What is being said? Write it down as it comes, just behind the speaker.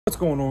What's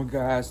going on,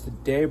 guys?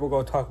 Today we're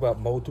going to talk about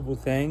multiple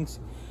things.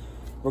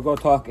 We're going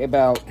to talk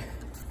about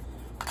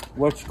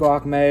which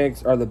Glock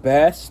mags are the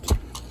best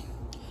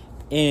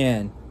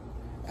and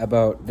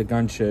about the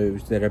gun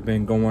shows that have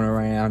been going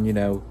around,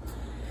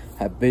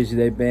 how busy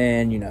they've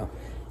been,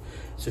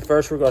 So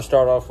first we're going to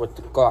start off with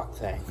the Glock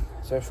thing.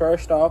 So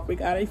first off, we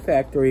got a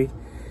factory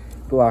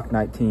Glock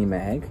 19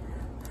 mag.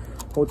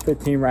 Holds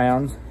 15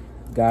 rounds.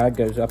 Guide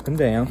goes up and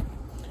down.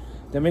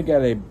 Then we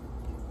got a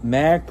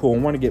mag pull. I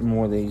want to get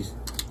more of these.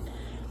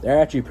 They're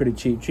actually pretty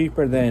cheap,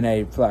 cheaper than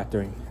a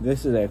factory.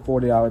 This is a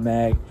 $40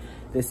 mag.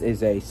 This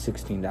is a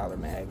 $16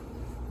 mag.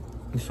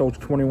 This holds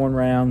 21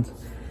 rounds.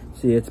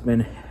 See, it's been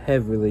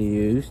heavily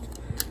used.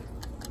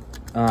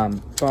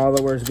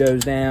 Followers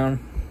goes down.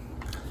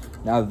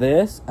 Now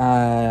this is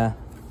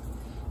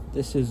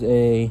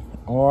a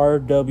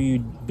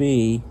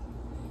RWB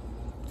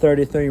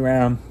 33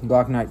 round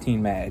Glock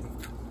 19 mag.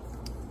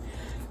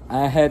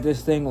 I had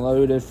this thing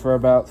loaded for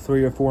about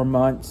 3 or 4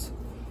 months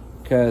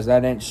because I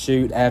didn't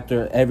shoot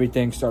after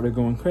everything started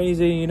going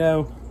crazy,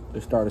 the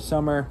start of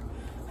summer.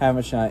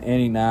 Haven't shot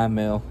any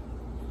 9mm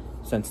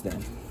since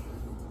then.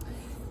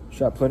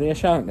 Shot plenty of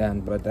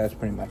shotgun, but that's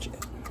pretty much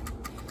it.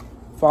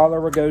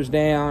 Follower goes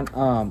down.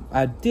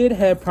 I did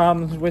have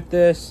problems with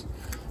this,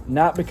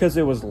 not because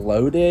it was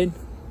loaded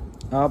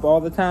up all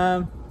the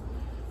time,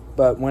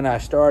 but when I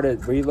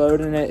started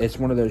reloading it, it's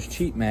one of those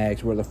cheap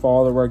mags where the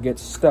follower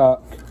gets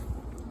stuck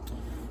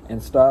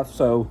and stuff.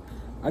 So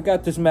I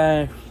got this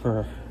mag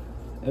for,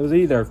 it was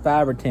either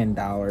 $5 or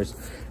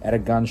 $10 at a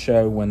gun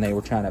show when they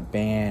were trying to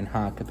ban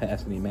high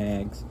capacity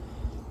mags.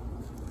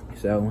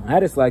 So I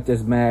just like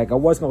this mag. I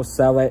was gonna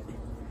sell it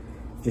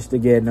just to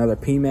get another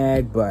P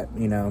mag, but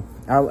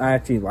I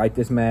actually like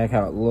this mag,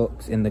 how it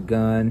looks in the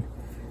gun.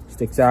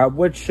 Sticks out. I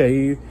would show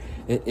you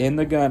it in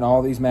the gun,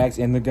 all these mags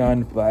in the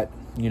gun, but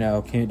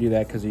can't do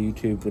that because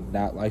YouTube would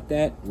not like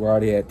that. We're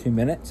already at 2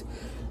 minutes.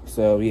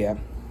 So yeah,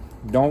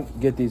 don't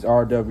get these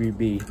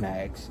RWB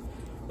mags.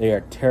 They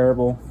are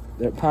terrible.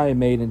 They're probably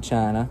made in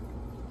China.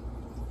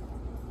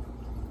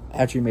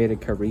 Actually made in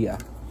Korea.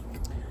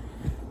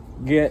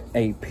 Get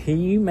a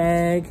P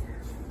mag.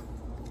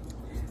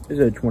 This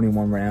is a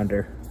 21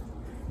 rounder.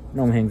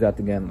 No one hangs out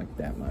the gun like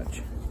that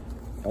much.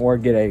 Or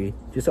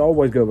just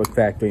always go with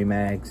factory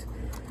mags.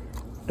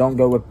 Don't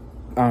go with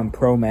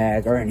Pro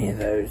Mag or any of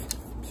those.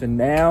 So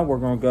now we're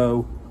gonna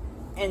go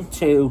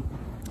into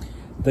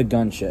the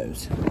gun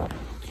shows.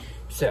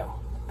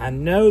 So I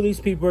know these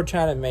people are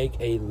trying to make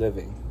a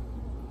living,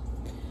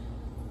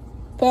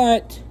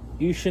 but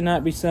you should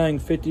not be selling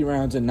 50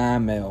 rounds of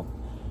 9mm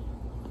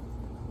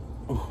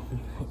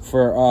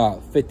for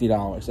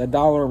 $50.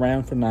 $1 a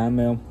round for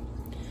 9mm.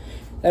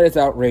 That is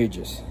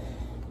outrageous.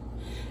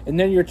 And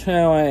then you're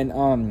telling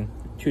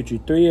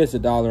 223 is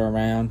 $1 a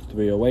round,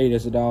 308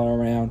 is $1 a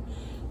round.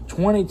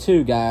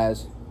 22,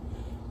 guys.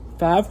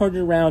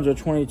 500 rounds of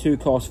 22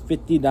 cost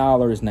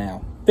 $50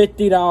 now.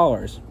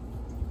 $50.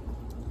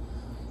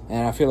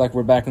 And I feel like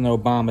we're back in the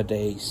Obama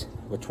days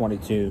with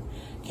 22.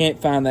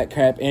 Can't find that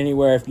crap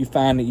anywhere. If you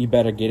find it, you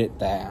better get it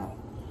down.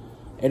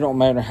 It don't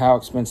matter how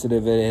expensive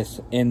it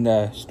is in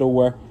the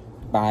store,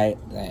 buy it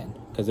then,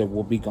 because it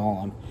will be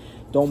gone.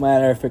 Don't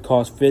matter if it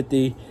costs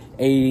 $50,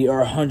 $80,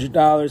 or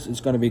 $100, it's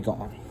going to be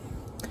gone.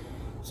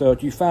 So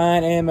if you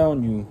find ammo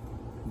and you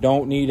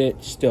don't need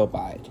it, still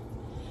buy it,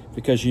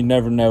 because you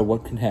never know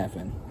what can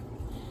happen.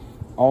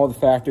 All the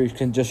factories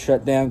can just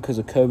shut down because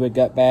of COVID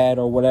got bad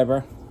or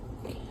whatever.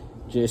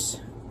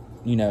 Just,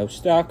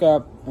 stock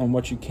up on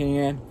what you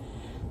can.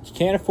 If you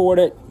can't afford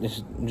it,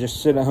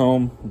 just sit at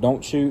home.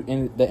 Don't shoot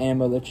in the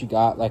ammo that you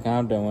got like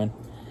I'm doing.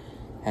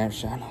 I haven't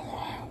shot in a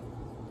while.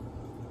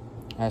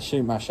 I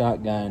shoot my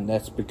shotgun.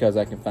 That's because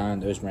I can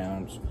find those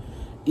rounds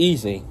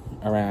easy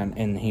around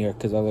in here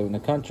because I live in the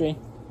country.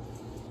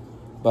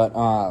 But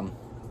I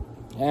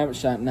haven't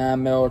shot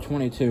 9mm or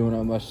 22 in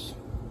almost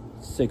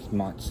 6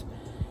 months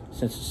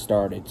since it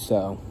started.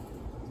 So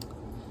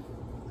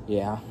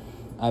yeah,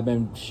 I've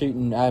been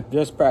shooting. I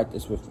just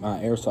practiced with my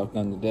airsoft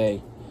gun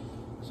today,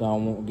 so I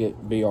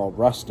won't be all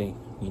rusty,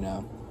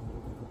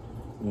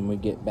 when we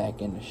get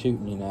back into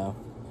shooting,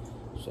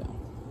 So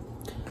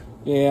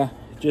yeah,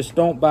 just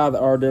don't buy the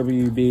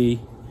RWB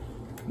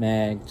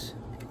mags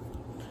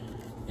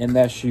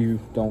unless you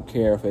don't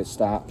care if it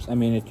stops. I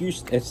mean, if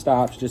it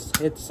stops, just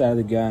hit the side of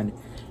the gun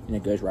and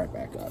it goes right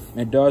back up.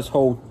 It does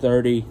hold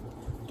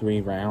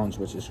 33 rounds,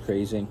 which is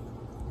crazy.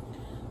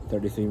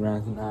 33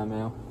 rounds in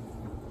 9mm.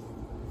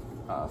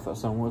 I thought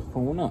someone was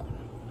pulling up.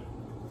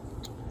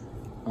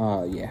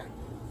 Yeah.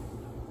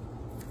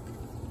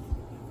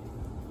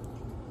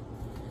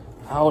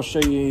 I'll show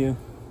you.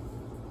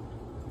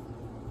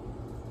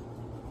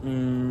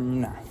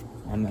 Nah,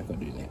 I'm not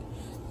gonna do that.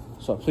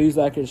 So please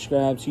like and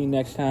subscribe. See you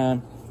next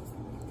time.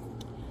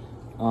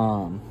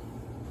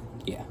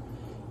 Yeah.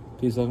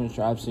 Please like and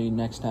subscribe. See you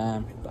next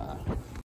time. Bye.